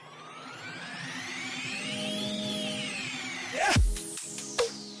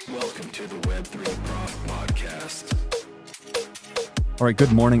to the Web3 Prof Podcast. All right,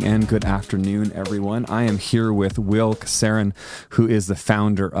 good morning and good afternoon, everyone. I am here with Will Casarin, who is the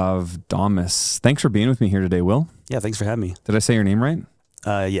founder of Damus. Thanks for being with me here today, Will. Yeah, thanks for having me. Did I say your name right?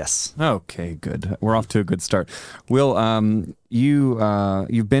 Yes. Okay, good. We're off to a good start. Will,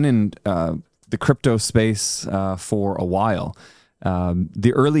 you've been in the crypto space for a while.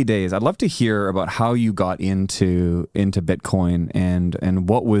 The early days, I'd love to hear about how you got into Bitcoin and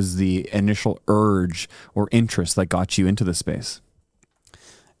what was the initial urge or interest that got you into the space.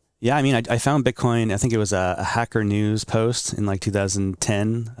 Yeah, I mean, I found Bitcoin, I think it was a Hacker News post in like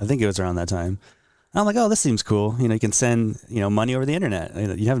 2010. I think it was around that time. And I'm like, oh, this seems cool. You know, you can send, money over the internet.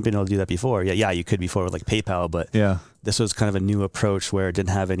 You haven't been able to do that before. Yeah, you could before with like PayPal, but yeah, this was kind of a new approach where it didn't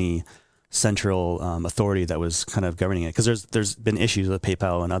have any central authority that was kind of governing it. Because there's been issues with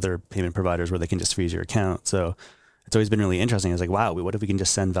PayPal and other payment providers where they can just freeze your account. So it's always been really interesting. It's like, wow, what if we can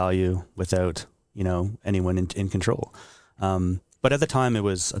just send value without, anyone in control? But at the time I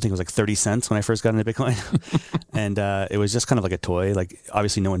think it was like 30 cents when I first got into Bitcoin. And it was just kind of like a toy. Like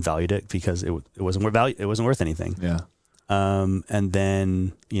obviously no one valued it because it wasn't worth anything. Yeah. And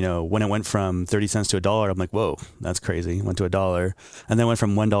then, when it went from 30 cents to $1, I'm like, whoa, that's crazy. It went to $1. And then it went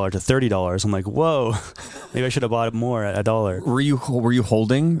from $1 to $30. I'm like, whoa, maybe I should have bought it more at $1. Were you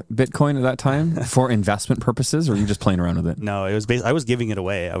holding Bitcoin at that time for investment purposes, or were you just playing around with it? No, it was I was giving it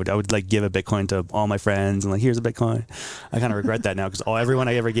away. I would like give a Bitcoin to all my friends and like, here's a Bitcoin. I kind of regret that now because everyone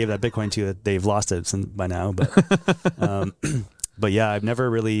I ever gave that Bitcoin to, they've lost it by now. But, but yeah, I've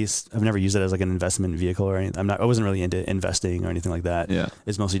never used it as like an investment vehicle or anything. I wasn't really into investing or anything like that. Yeah.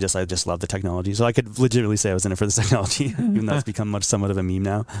 It's mostly I just love the technology. So I could legitimately say I was in it for the technology, even though it's become somewhat of a meme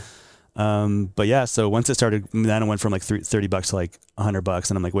now. But yeah, so once it started, then it went from like $30 to like $100.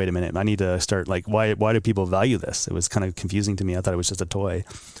 And I'm like, wait a minute, I need to start like, why do people value this? It was kind of confusing to me. I thought it was just a toy.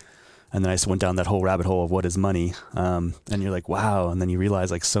 And then I just went down that whole rabbit hole of what is money. And you're like, wow. And then you realize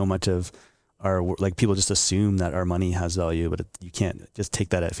like so much of people just assume that our money has value, but you can't just take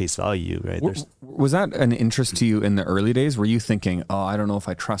that at face value, right? Was that an interest to you in the early days? Were you thinking, oh, I don't know if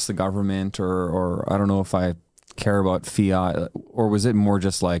I trust the government or I don't know if I care about fiat, or was it more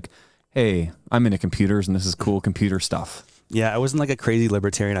just like, hey, I'm into computers and this is cool computer stuff? Yeah, I wasn't like a crazy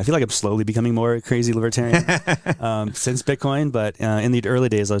libertarian. I feel like I'm slowly becoming more crazy libertarian since Bitcoin, but in the early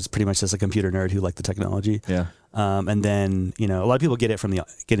days, I was pretty much just a computer nerd who liked the technology. Yeah. And then, a lot of people get in from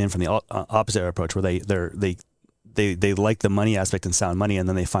the opposite approach where they like the money aspect and sound money, and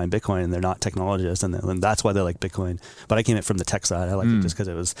then they find Bitcoin and they're not technologists, and that's why they like Bitcoin. But I came in from the tech side. I liked it just because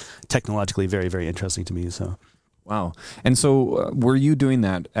it was technologically very, very interesting to me. So. Wow. And so were you doing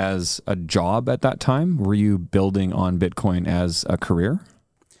that as a job at that time? Were you building on Bitcoin as a career?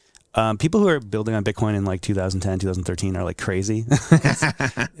 People who are building on Bitcoin in like 2010, 2013 are like crazy.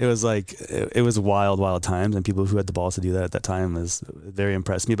 It was like, it was wild times, and people who had the balls to do that at that time was very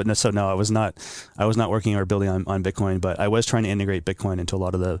impressed me. But no, I was not working or building on Bitcoin, but I was trying to integrate Bitcoin into a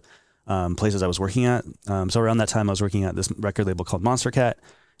lot of the places I was working at. So around that time I was working at this record label called Nostr,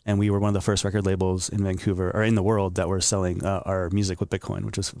 and we were one of the first record labels in Vancouver or in the world that were selling our music with Bitcoin,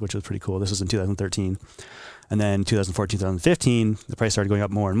 which was pretty cool. This was in 2013. And then 2014, 2015, the price started going up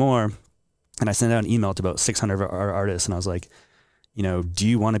more and more. And I sent out an email to about 600 of our artists. And I was like, do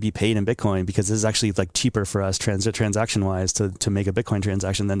you want to be paid in Bitcoin? Because this is actually like cheaper for us transaction wise to make a Bitcoin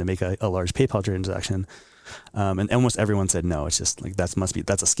transaction than to make a large PayPal transaction. And almost everyone said no. It's just like, that's a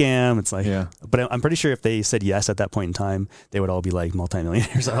scam. It's like, yeah. But I'm pretty sure if they said yes at that point in time, they would all be like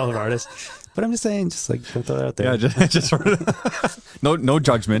multimillionaires, all of artists. But I'm just saying, just like throw that out there. Yeah, just sort of no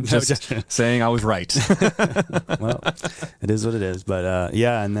judgment, just saying I was right. Well, it is what it is. But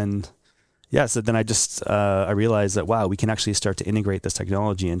and then so then I realized that wow, we can actually start to integrate this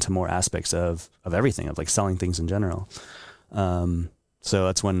technology into more aspects of everything, of like selling things in general. So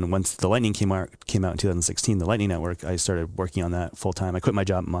that's once the Lightning came out in 2016, the Lightning Network, I started working on that full time. I quit my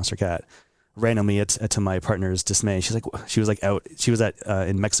job at Monster randomly to my partner's dismay. She was at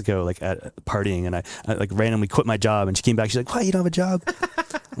in Mexico, like at partying, and I like randomly quit my job, and she came back. She's like, "Why, you don't have a job?"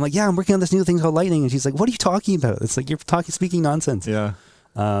 I'm like, "Yeah, I'm working on this new thing called Lightning." And she's like, "What are you talking about? It's like you're speaking nonsense." Yeah.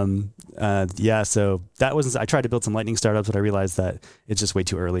 So that was, I tried to build some Lightning startups, but I realized that it's just way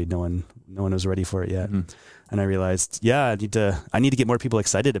too early. No one was ready for it yet. Mm-hmm. And I realized, I need to get more people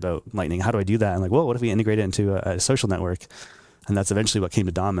excited about Lightning. How do I do that? I'm like, well, what if we integrate it into a social network? And that's eventually what came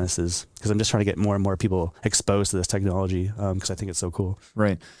to Damus, is because I'm just trying to get more and more people exposed to this technology, because I think it's so cool.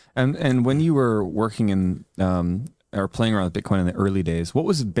 Right. And when you were working in or playing around with Bitcoin in the early days, what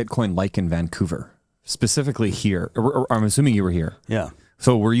was Bitcoin like in Vancouver, specifically here? Or I'm assuming you were here. Yeah.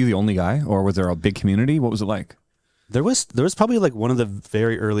 So were you the only guy, or was there a big community? What was it like? There was probably like one of the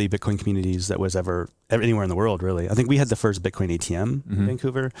very early Bitcoin communities that was ever anywhere in the world, really. I think we had the first Bitcoin ATM in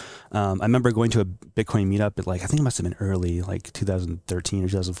Vancouver. I remember going to a Bitcoin meetup at like, I think it must have been early, like 2013 or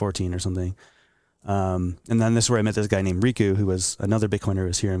 2014 or something. And then this is where I met this guy named Riku, who was another Bitcoiner who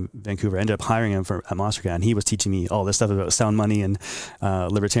was here in Vancouver. I ended up hiring him at Nostr, and he was teaching me all this stuff about sound money and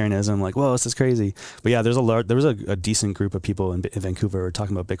libertarianism. I'm like, whoa, this is crazy. But yeah, there was a decent group of people in Vancouver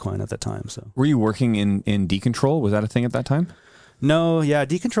talking about Bitcoin at that time. So were you working in decontrol? Was that a thing at that time? No, yeah,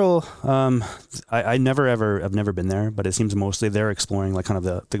 decontrol. I've never been there, but it seems mostly they're exploring like kind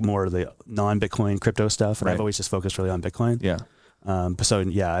of the more of the non-Bitcoin crypto stuff, and I've always just focused really on Bitcoin. Yeah. So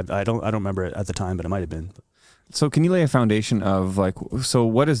yeah, I don't remember it at the time, but it might have been. So can you lay a foundation of like, so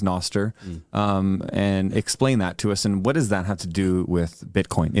what is Nostr, and explain that to us, and what does that have to do with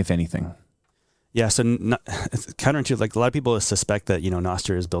Bitcoin, if anything? Yeah, so it's counterintuitive. Like a lot of people suspect that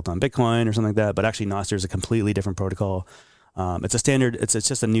Nostr is built on Bitcoin or something like that, but actually Nostr is a completely different protocol. It's a standard. It's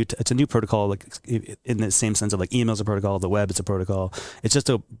just a new protocol, like in the same sense of like email is a protocol, the web is a protocol.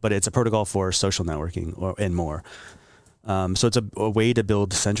 But it's a protocol for social networking and more. So it's a way to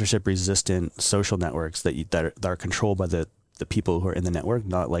build censorship-resistant social networks that are controlled by the people who are in the network,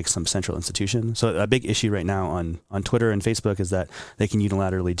 not like some central institution. So a big issue right now on Twitter and Facebook is that they can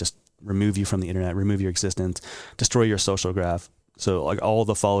unilaterally just remove you from the internet, remove your existence, destroy your social graph. So like all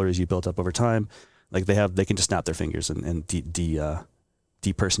the followers you built up over time, like they can just snap their fingers and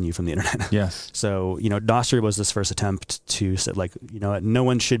deperson you from the internet. Yes. So, Nostr was this first attempt to say like, no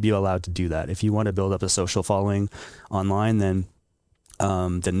one should be allowed to do that. If you want to build up a social following online, then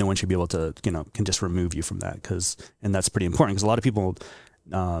no one should be able to, can just remove you from that. And that's pretty important because a lot of people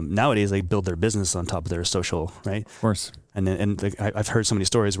nowadays they build their business on top of their social, right? Of course. And I've heard so many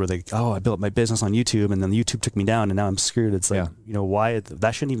stories where I built my business on YouTube and then YouTube took me down and now I'm screwed. It's like, why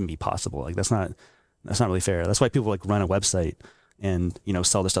that shouldn't even be possible. Like that's not really fair. That's why people like run a website and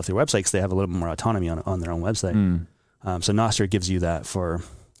sell their stuff through websites because they have a little bit more autonomy on their own website. So Nostr gives you that for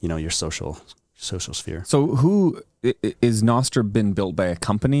your social sphere. So who is Nostr been built by a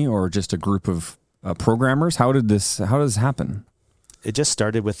company or just a group of programmers? How does this happen? It just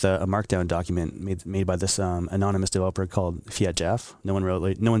started with a markdown document made by this anonymous developer called Fiat Jeff. No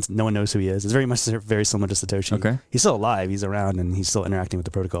one knows who he is. It's very similar to Satoshi. Okay. He's still alive. He's around and he's still interacting with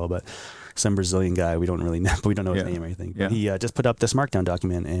the protocol, but some Brazilian guy we don't really know. We don't know his name or anything. Yeah. He just put up this markdown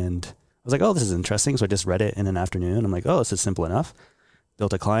document, and I was like, "Oh, this is interesting." So I just read it in an afternoon. I'm like, "Oh, this is simple enough."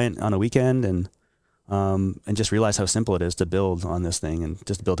 Built a client on a weekend, and just realized how simple it is to build on this thing, and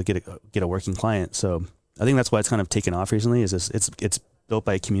just build to get a working client. So I think that's why it's kind of taken off recently. It's built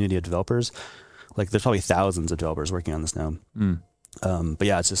by a community of developers. Like there's probably thousands of developers working on this now. But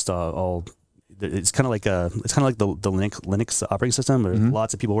yeah, it's just all. It's kind of like the Linux operating system. There's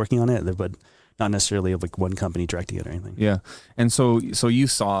lots of people working on it, but not necessarily like one company directing it or anything. Yeah, and so you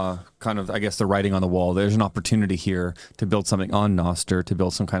saw kind of, I guess, the writing on the wall. There's an opportunity here to build something on Nostr, to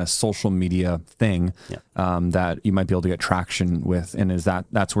build some kind of social media thing that you might be able to get traction with. And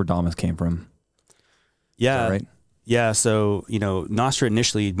that's where Damus came from? Yeah, right. Yeah, so Nostr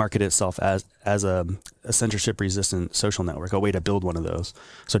initially marketed itself as a censorship-resistant social network, a way to build one of those.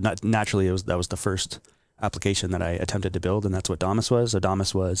 So naturally, that was the first application that I attempted to build, and that's what Damus was. So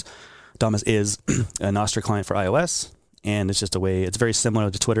Damus is a Nostr client for iOS, and it's just a way. It's very similar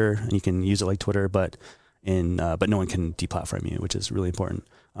to Twitter, and you can use it like Twitter, but no one can deplatform you, which is really important.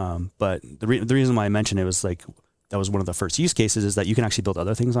 But the reason why I mentioned it was like that was one of the first use cases is that you can actually build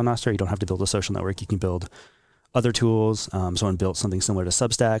other things on Nostr. You don't have to build a social network. You can build other tools. Someone built something similar to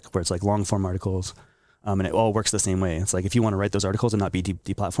Substack, where it's like long form articles, and it all works the same way. It's like if you want to write those articles and not be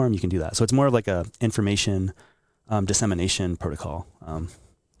deplatformed, you can do that. So it's more of like a information dissemination protocol.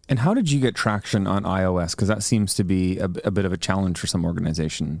 And how did you get traction on iOS? Because that seems to be a bit of a challenge for some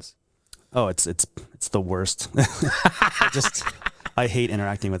organizations. Oh, it's the worst. I hate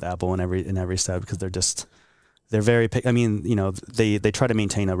interacting with Apple in every step because they're very, I mean, they try to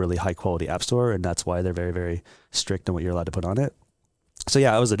maintain a really high quality app store, and that's why they're very, very strict on what you're allowed to put on it. So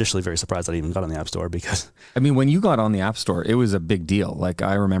yeah, I was initially very surprised that I even got on the App Store because... I mean, when you got on the App Store, it was a big deal. Like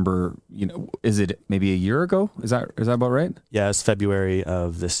I remember, is it maybe a year ago? Is that about right? Yeah, it's February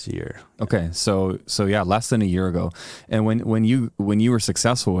of this year. Okay, so yeah, less than a year ago. And when you were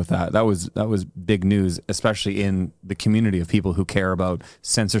successful with that was big news, especially in the community of people who care about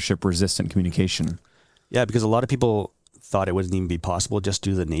censorship resistant communication. Yeah, because a lot of people thought it wouldn't even be possible just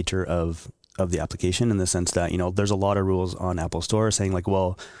due to the nature of the application, in the sense that, there's a lot of rules on Apple Store saying like,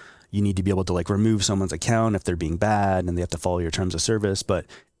 well, you need to be able to like remove someone's account if they're being bad and they have to follow your terms of service. But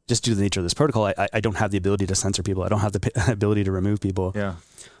just due to the nature of this protocol, I don't have the ability to censor people. I don't have the ability to remove people. Yeah.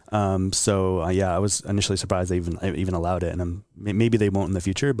 Yeah, I was initially surprised they even allowed it, and maybe they won't in the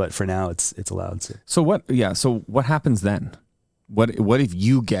future, but for now it's allowed. So what happens then? What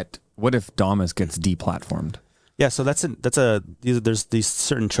if Damus gets deplatformed? Yeah, so there's these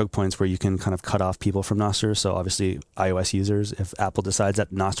certain choke points where you can kind of cut off people from Nostr. So obviously iOS users, if Apple decides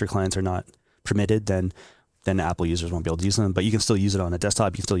that Nostr clients are not permitted, then Apple users won't be able to use them. But you can still use it on a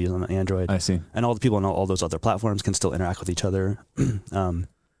desktop. You can still use it on Android. I see. And all the people on all those other platforms can still interact with each other. So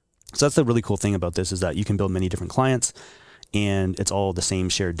that's the really cool thing about this, is that you can build many different clients, and it's all the same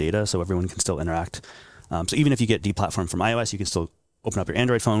shared data, so everyone can still interact. So even if you get deplatformed from iOS, you can still open up your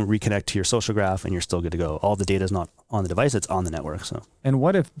Android phone, reconnect to your social graph, and you're still good to go. All the data is not on the device, it's on the network. So. And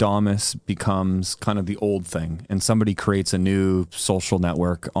what if Damus becomes kind of the old thing and somebody creates a new social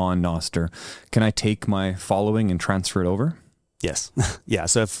network on Nostr? Can I take my following and transfer it over? Yes. Yeah.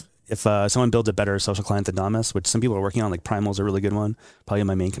 So if someone builds a better social client than Damus, which some people are working on, like Primal's a really good one, probably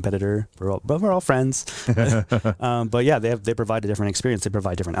my main competitor. We're all friends. But yeah, they provide a different experience. They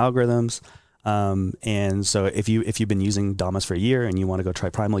provide different algorithms. And so if you've been using Damus for a year and you want to go try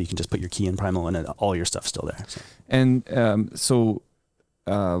Primal, you can just put your key in Primal and all your stuff's still there. So. And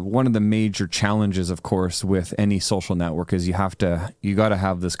one of the major challenges, of course, with any social network is you got to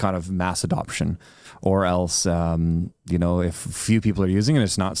have this kind of mass adoption, or else, if few people are using it,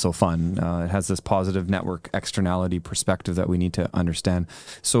 it's not so fun. It has this positive network externality perspective that we need to understand.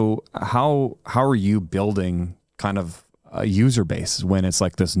 So how are you building kind of a user base when it's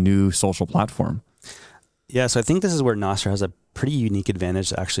like this new social platform? Yeah, so I think this is where Nostr has a pretty unique advantage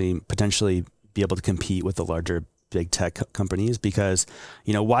to actually potentially be able to compete with the larger big tech companies, because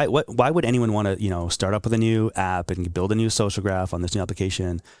why would anyone want to start up with a new app and build a new social graph on this new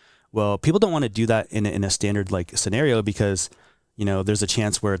application? Well, people don't want to do that in a standard like scenario, because there's a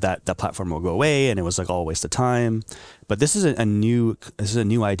chance where that platform will go away and it was like all a waste of time. But this is a new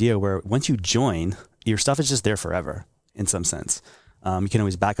idea where once you join, your stuff is just there forever. In some sense, you can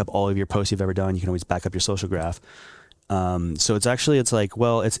always back up all of your posts you've ever done. You can always back up your social graph. So it's like,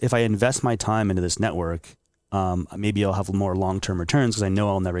 well, if I invest my time into this network, maybe I'll have more long-term returns because I know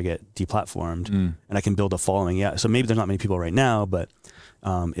I'll never get deplatformed, and I can build a following. Yeah. So maybe there's not many people right now, but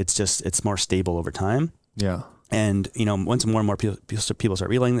it's more stable over time. Yeah. And once more and more people start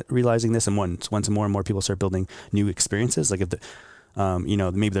realizing this, and once more and more people start building new experiences, like if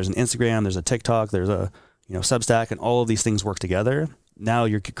maybe there's an Instagram, there's a TikTok, there's a Substack, and all of these things work together. Now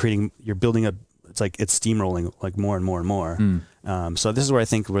you're building it's steamrolling like more and more and more. So this is where I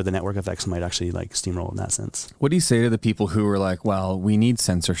think where the network effects might actually like steamroll in that sense. What do you say to the people who are like, well, we need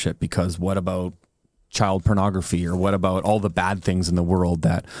censorship because what about child pornography, or what about all the bad things in the world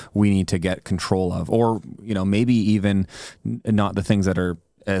that we need to get control of? Or, maybe even not the things that are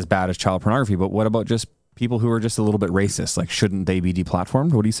as bad as child pornography, but what about just people who are just a little bit racist? Like, shouldn't they be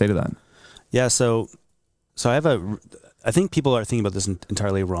deplatformed? What do you say to that? Yeah. So I think people are thinking about this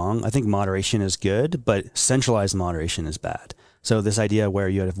entirely wrong. I think moderation is good, but centralized moderation is bad. So this idea where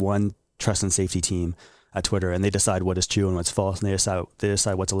you have one trust and safety team at Twitter, and they decide what is true and what's false, and they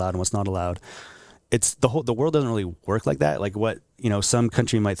decide what's allowed and what's not allowed. It's the world doesn't really work like that. Like what, some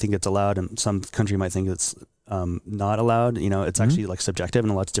country might think it's allowed and some country might think it's not allowed. It's actually like subjective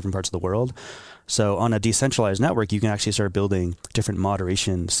in lots of different parts of the world. So on a decentralized network, you can actually start building different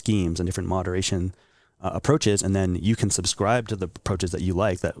moderation schemes and different moderation approaches, and then you can subscribe to the approaches that you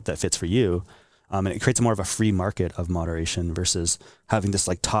like, that fits for you. And it creates more of a free market of moderation versus having this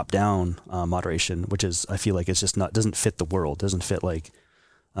like top down moderation, which is, I feel like it's just doesn't fit the world, doesn't fit like,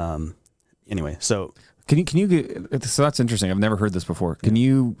 anyway. So can you so that's interesting. I've never heard this before. Can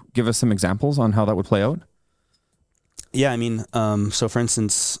you give us some examples on how that would play out? Yeah. I mean, so for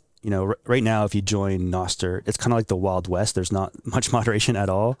instance, right now, if you join Nostr, it's kind of like the Wild West. There's not much moderation at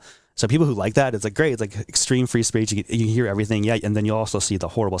all. So people who like that, it's like great. It's like extreme free speech. You hear everything. Yeah. And then you also see the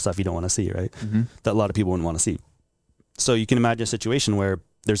horrible stuff you don't want to see, right? Mm-hmm. That a lot of people wouldn't want to see. So you can imagine a situation where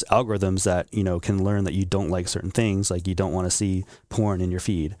there's algorithms that, can learn that you don't like certain things. Like you don't want to see porn in your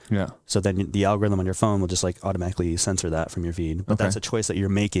feed. Yeah. So then the algorithm on your phone will just like automatically censor that from your feed. But that's a choice that you're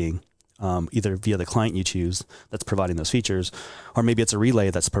making, either via the client you choose that's providing those features, or maybe it's a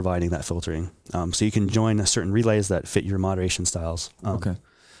relay that's providing that filtering. So you can join certain relays that fit your moderation styles. Okay.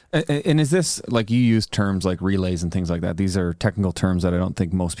 And is this, like, you use terms like relays and things like that? These are technical terms that I don't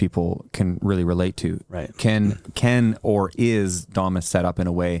think most people can really relate to. Right. Can or is Damus set up in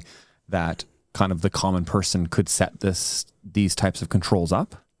a way that kind of the common person could set these types of controls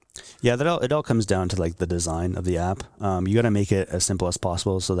up? Yeah, it all comes down to like the design of the app. You got to make it as simple as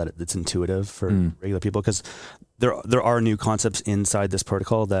possible so that it's intuitive for regular people, because there are new concepts inside this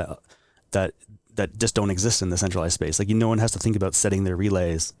protocol that that just don't exist in the centralized space. Like no one has to think about setting their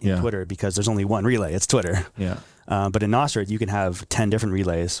relays in Twitter because there's only one relay. It's Twitter. Yeah. But in Nostr, you can have 10 different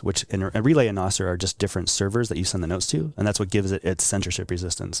relays, which in a relay in Nostr are just different servers that you send the notes to, and that's what gives it its censorship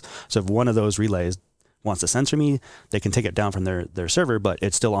resistance. So if one of those relays wants to censor me, they can take it down from their server, but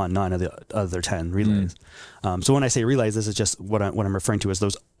it's still on 9 of the other 10 relays. So when I say relays, this is just what I'm referring to as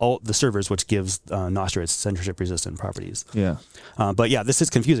all the servers, which gives Nostr its censorship resistant properties. Yeah. But yeah, this is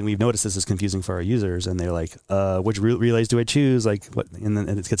confusing. We've noticed this is confusing for our users, and they're like, which relays do I choose? Like what? And then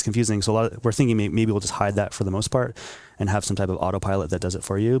it gets confusing. So we're thinking maybe we'll just hide that for the most part and have some type of autopilot that does it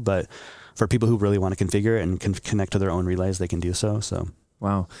for you. But for people who really want to configure it and can connect to their own relays, they can do so. So.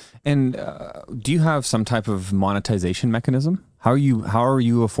 Wow. And do you have some type of monetization mechanism? How are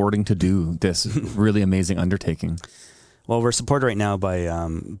you affording to do this really amazing undertaking? Well, we're supported right now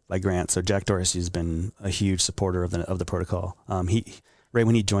by grants. So Jack Dorsey has been a huge supporter of the protocol. He right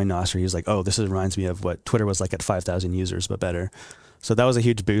when he joined Nostr, he was like, "Oh, this reminds me of what Twitter was like at 5,000 users, but better." So that was a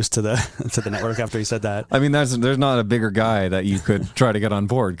huge boost to the network after he said that. I mean, there's not a bigger guy that you could try to get on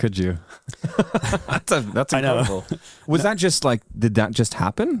board, could you? That's incredible. Was that just like, did that just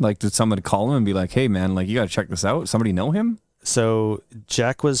happen? Like, did somebody call him and be like, "Hey, man, like you got to check this out"? Somebody know him? So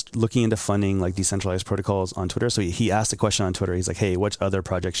Jack was looking into funding like decentralized protocols on Twitter. So he asked a question on Twitter. He's like, "Hey, which other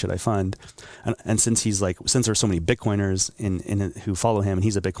project should I fund?" And since there's so many Bitcoiners in who follow him, and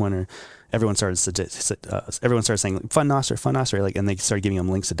he's a Bitcoiner, everyone started saying fund Nostr, like, and they started giving him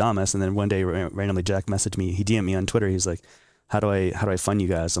links to Damus. And then one day randomly Jack messaged me. He DM'd me on Twitter. He's like, "How do I fund you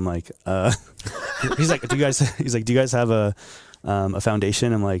guys?" I'm like, he's like, do you guys have a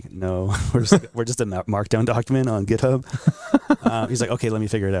foundation? I'm like, "No, we're just a markdown document on GitHub." He's like, "Okay, let me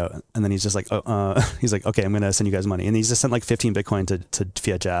figure it out." And then he's just like, he's like, "Okay, I'm going to send you guys money." And he's just sent like 15 Bitcoin to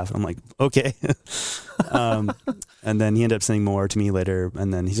Fiat Jaff. I'm like, "Okay." And then he ended up sending more to me later.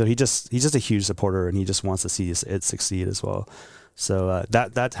 And then he's just a huge supporter, and he just wants to see it succeed as well. So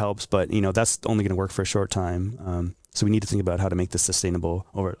that helps, but that's only going to work for a short time. So we need to think about how to make this sustainable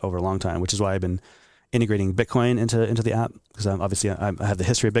over a long time, which is why I've been integrating Bitcoin into the app, because obviously I have the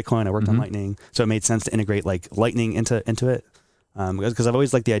history of Bitcoin. I worked on Lightning, so it made sense to integrate like Lightning into it. Because I've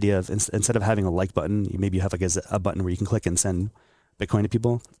always liked the idea of instead of having a like button, maybe you have like a button where you can click and send Bitcoin to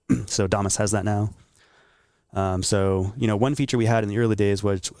people. So Damus has that now. So one feature we had in the early days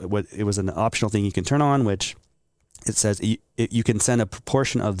was it was an optional thing you can turn on, which it says you can send a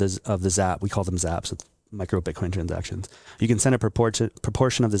proportion of the ZAP. We call them ZAPs, micro Bitcoin transactions. You can send a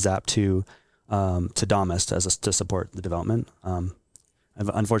proportion of the ZAP to Damus to support the development.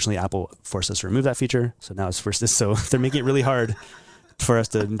 Unfortunately, Apple forced us to remove that feature, so now it's forced us. So they're making it really hard for us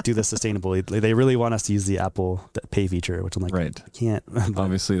to do this sustainably. They really want us to use the Apple Pay feature, which I'm like, right. I can't.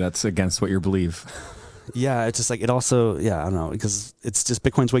 Obviously, that's against what you believe. Yeah, it's just like, it also, I don't know, because it's just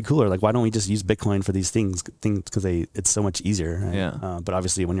Bitcoin's way cooler. Like, why don't we just use Bitcoin for these things? Because it's so much easier. Right? Yeah. But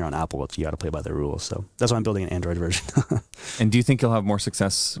obviously, when you're on Apple, you got to play by their rules. So that's why I'm building an Android version. And do you think you'll have more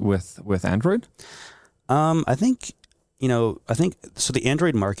success with Android? I think so. The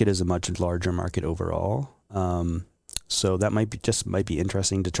Android market is a much larger market overall. So that might be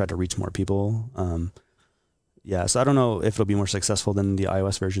interesting to try to reach more people. So I don't know if it'll be more successful than the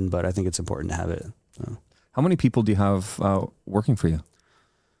iOS version, but I think it's important to have it. So. How many people do you have working for you?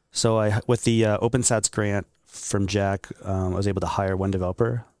 So with the OpenSats grant from Jack, I was able to hire one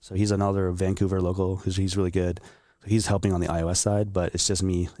developer. So he's another Vancouver local he's really good. So he's helping on the iOS side, but it's just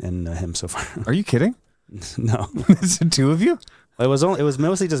me and him so far. Are you kidding? No. Is it two of you? It was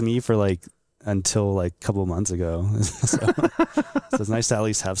mostly just me for until a couple of months ago. So it's nice to at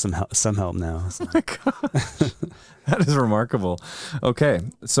least have some help now. So. Oh my gosh. That is remarkable. Okay,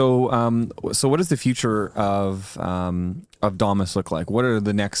 so what does the future of Damus look like? What are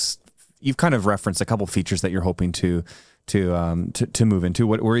the next? You've kind of referenced a couple features that you're hoping to move into.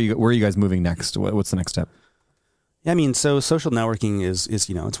 Where are you guys moving next? What's the next step? Yeah, I mean, so social networking is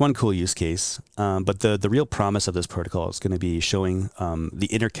it's one cool use case, but the real promise of this protocol is going to be showing the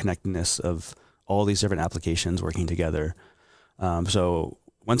interconnectedness of all these different applications working together. So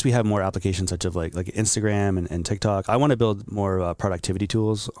once we have more applications such as like Instagram and TikTok, I want to build more productivity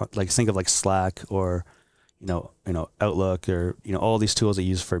tools. Like think of like Slack or Outlook or all these tools that you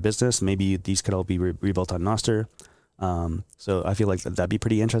use for business. Maybe these could all be rebuilt on Nostr. So I feel like that'd be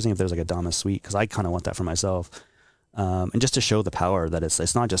pretty interesting if there's like a Damus suite, because I kind of want that for myself. And just to show the power that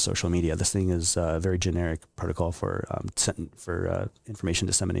it's not just social media. This thing is a very generic protocol for information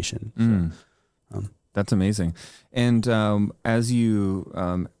dissemination. So, that's amazing. And as you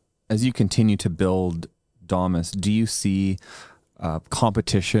continue to build Damus, do you see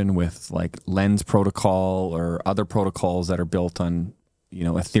competition with like Lens protocol or other protocols that are built on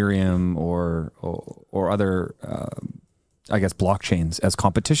Ethereum or other, I guess, blockchains as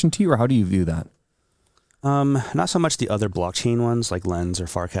competition to you, or how do you view that? Not so much the other blockchain ones like Lens or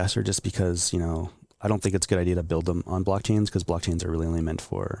Farcaster, just because, I don't think it's a good idea to build them on blockchains, because blockchains are really only meant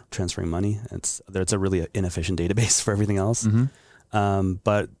for transferring money. It's a really inefficient database for everything else. Mm-hmm.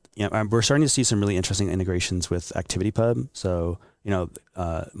 But we're starting to see some really interesting integrations with ActivityPub. So,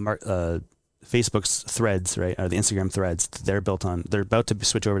 Facebook's Threads, right, or the Instagram Threads, they're about to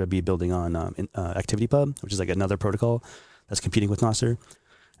switch over to be building on ActivityPub, which is like another protocol that's competing with Nostr.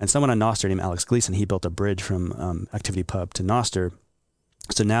 And someone on Nostr named Alex Gleason, he built a bridge from ActivityPub to Nostr.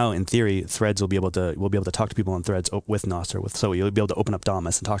 So now, in theory, Threads we'll be able to talk to people on Threads with Nostr. So you'll be able to open up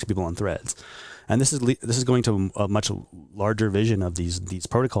Damus and talk to people on Threads. And this is going to a much larger vision of these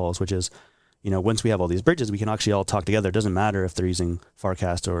protocols, which is, once we have all these bridges, we can actually all talk together. It doesn't matter if they're using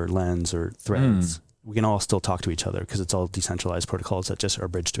Farcast or Lens or Threads. We can all still talk to each other because it's all decentralized protocols that just are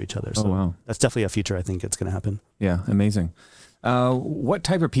bridged to each other. So wow. That's definitely a future I think it's going to happen. Yeah, amazing. What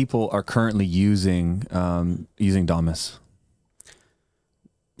type of people are currently using Damus?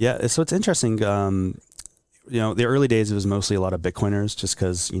 Yeah, so it's interesting. The early days it was mostly a lot of Bitcoiners, just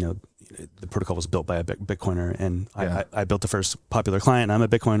because the protocol was built by a Bitcoiner, and I built the first popular client. I'm a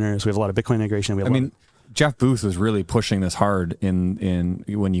Bitcoiner, so we have a lot of Bitcoin integration. Jeff Booth was really pushing this hard in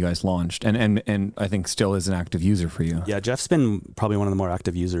when you guys launched, and I think still is an active user for you. Yeah, Jeff's been probably one of the more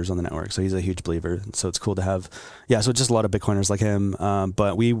active users on the network, so he's a huge believer. So it's cool to have, so just a lot of Bitcoiners like him.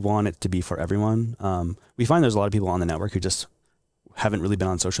 But we want it to be for everyone. We find there's a lot of people on the network who just haven't really been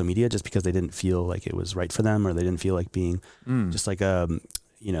on social media just because they didn't feel like it was right for them, or they didn't feel like being just like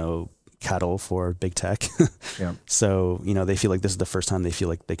cattle for big tech. Yeah. So, they feel like this is the first time they feel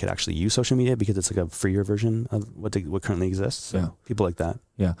like they could actually use social media because it's like a freer version of what currently exists. So people like that.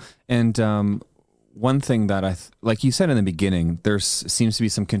 Yeah. And one thing that like you said in the beginning, there seems to be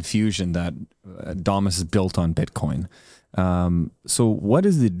some confusion that Damus is built on Bitcoin. So what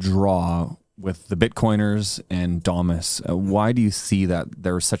is the draw with the Bitcoiners and Damus? Why do you see that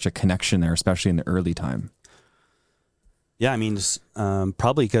there's such a connection there, especially in the early time? Yeah,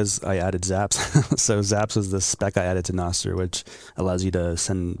 probably because I added Zaps. So Zaps was the spec I added to Nostr, which allows you to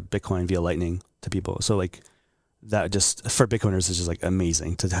send Bitcoin via Lightning to people. So like that just for Bitcoiners is just like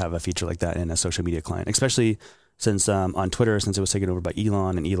amazing to have a feature like that in a social media client, especially since on Twitter, since it was taken over by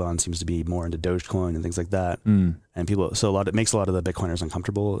Elon, and Elon seems to be more into Dogecoin and things like that. And people, so it makes a lot of the Bitcoiners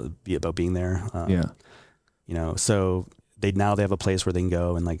uncomfortable about being there. So they have a place where they can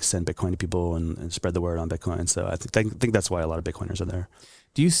go and like send Bitcoin to people and spread the word on Bitcoin. So I think that's why a lot of Bitcoiners are there.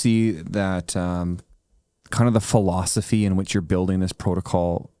 Do you see that kind of the philosophy in which you're building this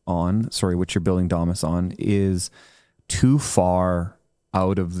protocol on, which you're building Damus on, is too far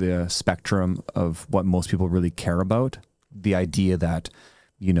out of the spectrum of what most people really care about? The idea that,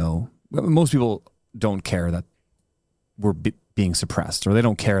 most people don't care that we're being suppressed, or they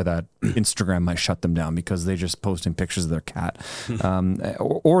don't care that Instagram might shut them down because they're just posting pictures of their cat,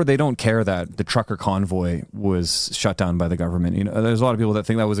 or they don't care that the trucker convoy was shut down by the government. There's a lot of people that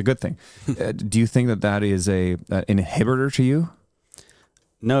think that was a good thing. Do you think that is an inhibitor to you?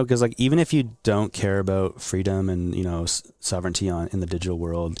 No, because like even if you don't care about freedom and sovereignty in the digital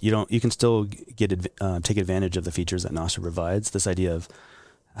world, you can still take advantage of the features that Nostr provides. This idea of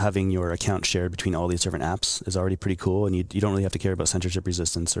having your account shared between all these different apps is already pretty cool, and you don't really have to care about censorship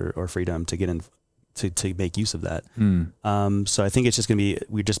resistance or freedom to get in to make use of that. So I think it's just going to be,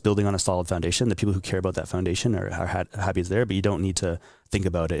 we're just building on a solid foundation. The people who care about that foundation are happy it's there, but you don't need to think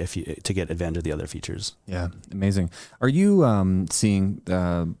about it to get advantage of the other features. Yeah, amazing. Are you seeing,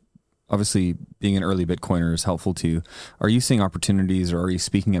 obviously being an early Bitcoiner is helpful to you. Are you seeing opportunities, or are you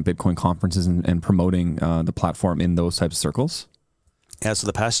speaking at Bitcoin conferences and promoting the platform in those types of circles? Yeah, so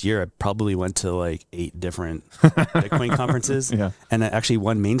the past year I probably went to like 8 different Bitcoin conferences. Yeah. And actually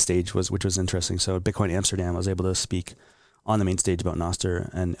one main stage which was interesting. So at Bitcoin Amsterdam, I was able to speak on the main stage about Nostr,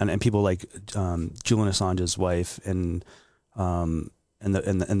 and people like Julian Assange's wife and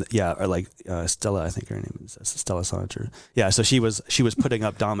Stella, I think her name is Stella Assange. So she was putting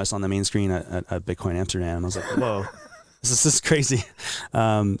up Damus on the main screen at Bitcoin Amsterdam. And I was like, whoa. This is crazy.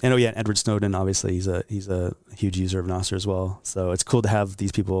 Edward Snowden, obviously he's a huge user of Nostr as well. So it's cool to have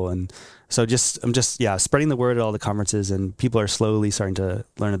these people. And so I'm just spreading the word at all the conferences, and people are slowly starting to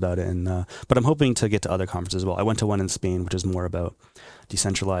learn about it. And, but I'm hoping to get to other conferences as well. I went to one in Spain, which is more about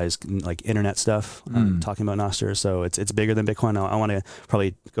decentralized like internet stuff, talking about Nostr. So it's bigger than Bitcoin. I want to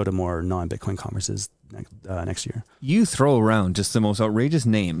probably go to more non-Bitcoin conferences next year. You throw around just the most outrageous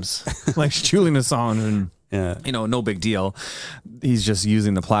names like Julian Assange and, no big deal. He's just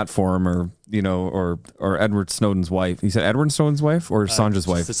using the platform, or, you know, or Edward Snowden's wife. You said Edward Snowden's wife or Assange's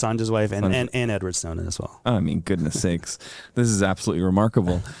wife? Assange's wife and Edward Snowden as well. I mean, goodness sakes, this is absolutely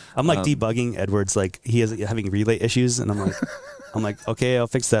remarkable. I'm like debugging Edward's, like he is having relay issues, and I'm like, okay, I'll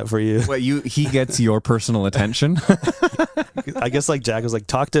fix that for you. What, he gets your personal attention? I guess like Jack was like,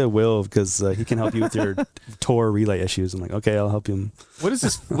 talk to Will because he can help you with your Tor relay issues. I'm like, okay, I'll help him. What does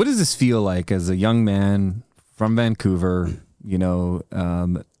this feel like as a young man from Vancouver? You know,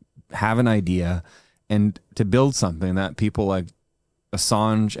 have an idea and to build something that people like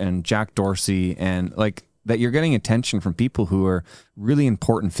Assange and Jack Dorsey and like that you're getting attention from people who are really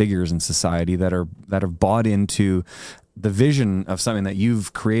important figures in society that have bought into the vision of something that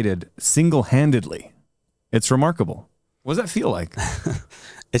you've created single-handedly. It's remarkable. What does that feel like?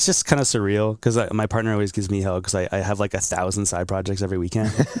 It's just kind of surreal because my partner always gives me hell because I have like 1,000 side projects every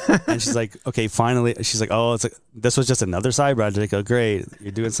weekend. And she's like, okay, finally. She's like, oh, it's like, this was just another side project. Oh, great.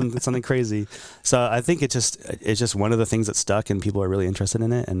 You're doing something crazy. So I think it's just one of the things that stuck and people are really interested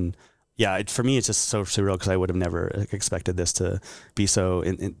in it. And yeah, for me, it's just so surreal because I would have never expected this to be so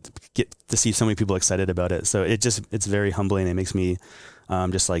get to see so many people excited about it. So it's very humbling. It makes me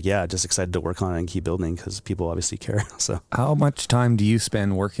just excited to work on it and keep building because people obviously care. So how much time do you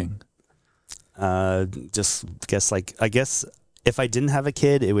spend working? I guess if I didn't have a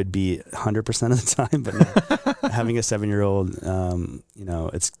kid, it would be 100% of the time. But no, having a 7-year-old,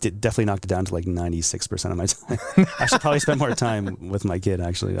 it's definitely knocked it down to like 96% of my time. I should probably spend more time with my kid.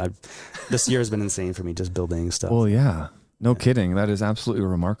 Actually, this year has been insane for me, just building stuff. Well, yeah. No kidding. That is absolutely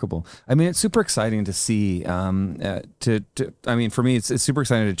remarkable. I mean, it's super exciting to see, I mean, for me, it's super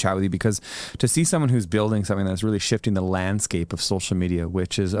exciting to chat with you because to see someone who's building something that's really shifting the landscape of social media,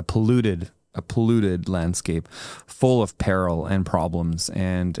 which is a polluted landscape full of peril and problems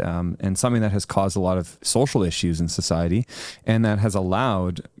and something that has caused a lot of social issues in society and that has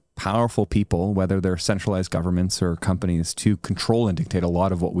allowed powerful people, whether they're centralized governments or companies, to control and dictate a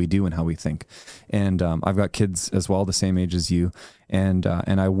lot of what we do and how we think. And I've got kids as well, the same age as you, and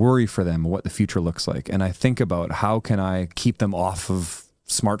I worry for them what the future looks like. And I think about how can I keep them off of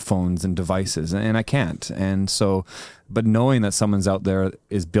smartphones and devices, and I can't. And so, but knowing that someone's out there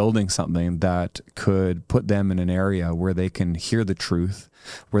is building something that could put them in an area where they can hear the truth,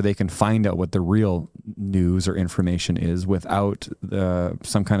 where they can find out what the real news or information is without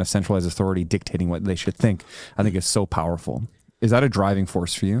some kind of centralized authority dictating what they should think, I think is so powerful. Is that a driving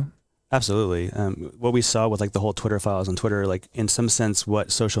force for you? Absolutely. What we saw with like the whole Twitter files on Twitter, like in some sense, what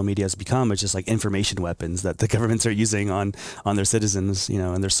social media has become is just like information weapons that the governments are using on their citizens,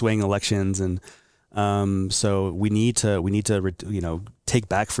 and they're swaying elections. And so we need to take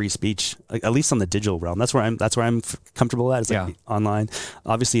back free speech, like, at least on the digital realm. That's where I'm comfortable at. It's like online.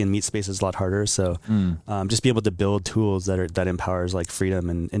 Obviously, in meet space is a lot harder. So just be able to build tools that empowers like freedom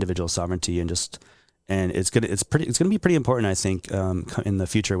and individual sovereignty and it's gonna be pretty important, I think, in the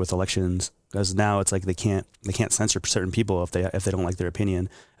future with elections, because now it's like they can't censor certain people if they don't like their opinion,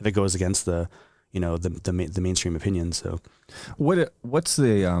 if it goes against the mainstream opinion. So, what's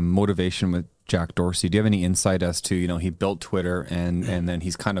the motivation with Jack Dorsey? Do you have any insight as to he built Twitter and then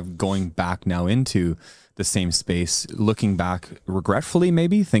he's kind of going back now into the same space, looking back regretfully,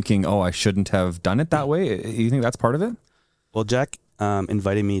 maybe thinking, oh, I shouldn't have done it that way? You think that's part of it? Well, Jack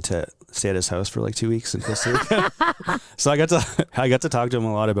invited me to stay at his house for like 2 weeks in Costa Rica. So I got to talk to him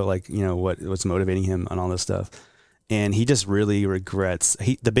a lot about like, what's motivating him on all this stuff. And he just really regrets.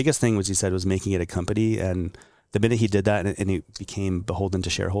 The biggest thing he said was making it a company. And the minute he did that and he became beholden to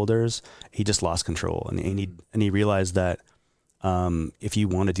shareholders, he just lost control. And he realized that if you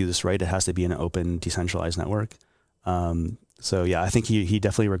want to do this right, it has to be an open, decentralized network. So yeah, I think he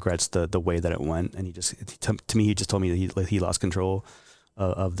definitely regrets the way that it went, and he just told me that he lost control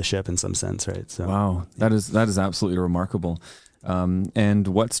of the ship in some sense, right? So wow, yeah. That is absolutely remarkable. And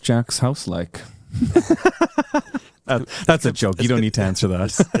what's Jack's house like? That's a joke. You don't need to answer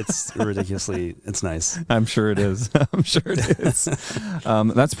that. It's ridiculously. It's nice. I'm sure it is. I'm sure it is.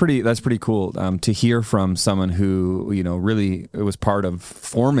 That's pretty cool to hear from someone who really was part of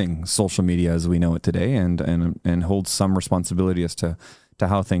forming social media as we know it today, and holds some responsibility as to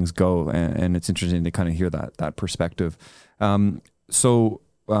how things go. And it's interesting to kind of hear that perspective. So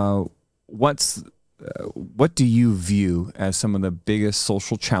what do you view as some of the biggest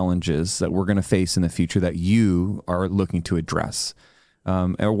social challenges that we're going to face in the future that you are looking to address?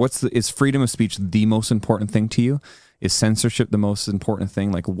 Is freedom of speech the most important thing to you? Is censorship the most important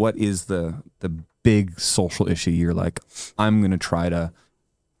thing? Like, what is the big social issue you're like, I'm going to try to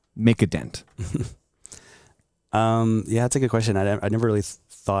make a dent? Yeah, that's a good question. I never really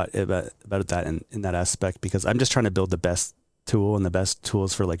thought about that in that aspect, because I'm just trying to build the best tool and the best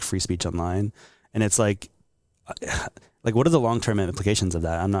tools for like free speech online. And it's like what are the long-term implications of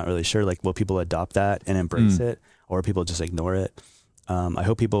that? I'm not really sure. Like, will people adopt that and embrace it, or people just ignore it? I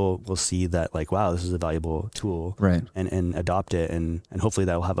hope people will see that, like, wow, this is a valuable tool, right? And adopt it, and hopefully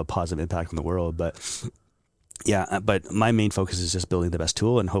that will have a positive impact on the world. But yeah, but my main focus is just building the best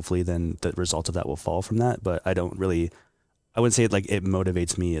tool, and hopefully then the results of that will fall from that. But I wouldn't say like it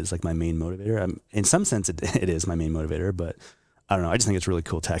motivates me as like my main motivator. In some sense, it is my main motivator, but I don't know. I just think it's really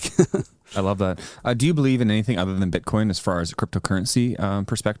cool tech. I love that. Do you believe in anything other than Bitcoin as far as a cryptocurrency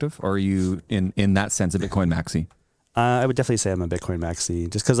perspective? Or are you in that sense a Bitcoin maxi? I would definitely say I'm a Bitcoin maxi,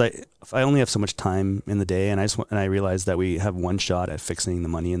 just because I only have so much time in the day, and I realize that we have one shot at fixing the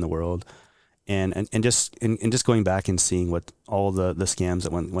money in the world, and just going back and seeing what all the scams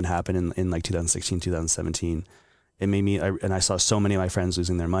that went happen in like 2016, 2017, it made me. I saw so many of my friends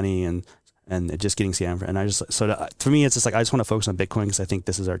losing their money and just getting scammed. And for me, it's just like, I just want to focus on Bitcoin because I think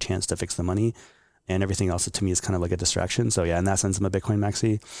this is our chance to fix the money, and everything else to me is kind of like a distraction. So yeah, in that sense, I'm a Bitcoin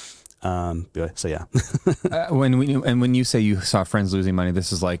maxi. So yeah. When you say you saw friends losing money,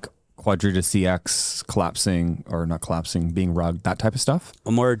 this is like Quadrita CX collapsing, or not collapsing, being rugged, that type of stuff?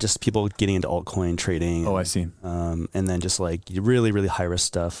 More just people getting into altcoin trading. Oh, I see. And then just like really, really high risk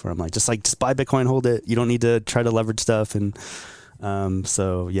stuff where I'm like, just buy Bitcoin, hold it. You don't need to try to leverage stuff. And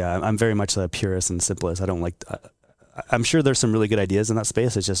so yeah, I'm very much a purist and simplest. I don't like. I'm sure there's some really good ideas in that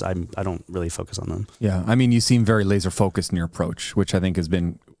space. It's just I don't really focus on them. Yeah, I mean, you seem very laser focused in your approach, which I think has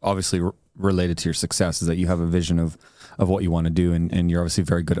been obviously related to your success. Is that you have a vision of what you want to do, and you're obviously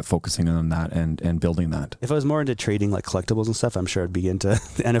very good at focusing on that and building that. If I was more into trading like collectibles and stuff, I'm sure I'd be into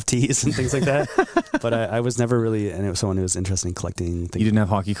NFTs and things like that. But I was never really someone who was interested in collecting things. You didn't have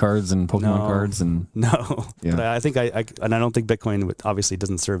hockey cards and Pokemon cards and no. Yeah. But I think I don't think Bitcoin obviously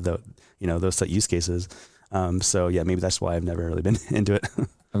doesn't serve those set use cases. So yeah, maybe that's why I've never really been into it.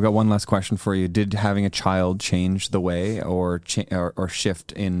 I've got one last question for you. Did having a child change the way or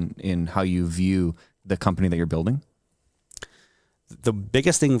shift in how you view the company that you're building? The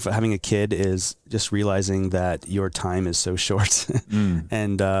biggest thing for having a kid is just realizing that your time is so short,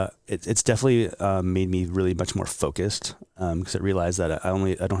 and it's definitely made me really much more focused because I realized that I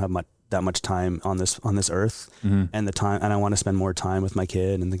don't have that much time on this earth, and I want to spend more time with my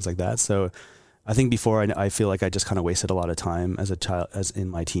kid and things like that. So I think before I feel like I just kind of wasted a lot of time as a child, as in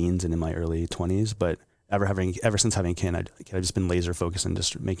my teens and in my early 20s, but ever since having a kid, I've just been laser focused and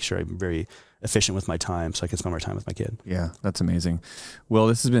just making sure I'm very efficient with my time so I can spend more time with my kid. Yeah, that's amazing. Well,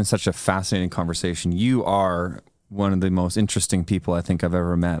 this has been such a fascinating conversation. You are one of the most interesting people I think I've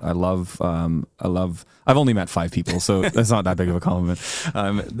ever met. I've only met 5 people, so that's not that big of a compliment.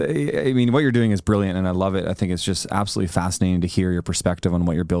 I mean, what you're doing is brilliant and I love it. I think it's just absolutely fascinating to hear your perspective on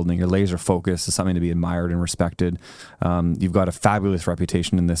what you're building. Your laser focus is something to be admired and respected. You've got a fabulous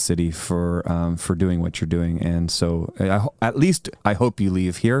reputation in this city for doing what you're doing. And so at least I hope you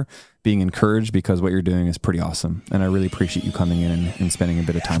leave here being encouraged, because what you're doing is pretty awesome. And I really appreciate you coming in and spending a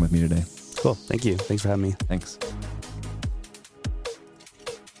bit of time with me today. Cool. Thank you. Thanks for having me. Thanks.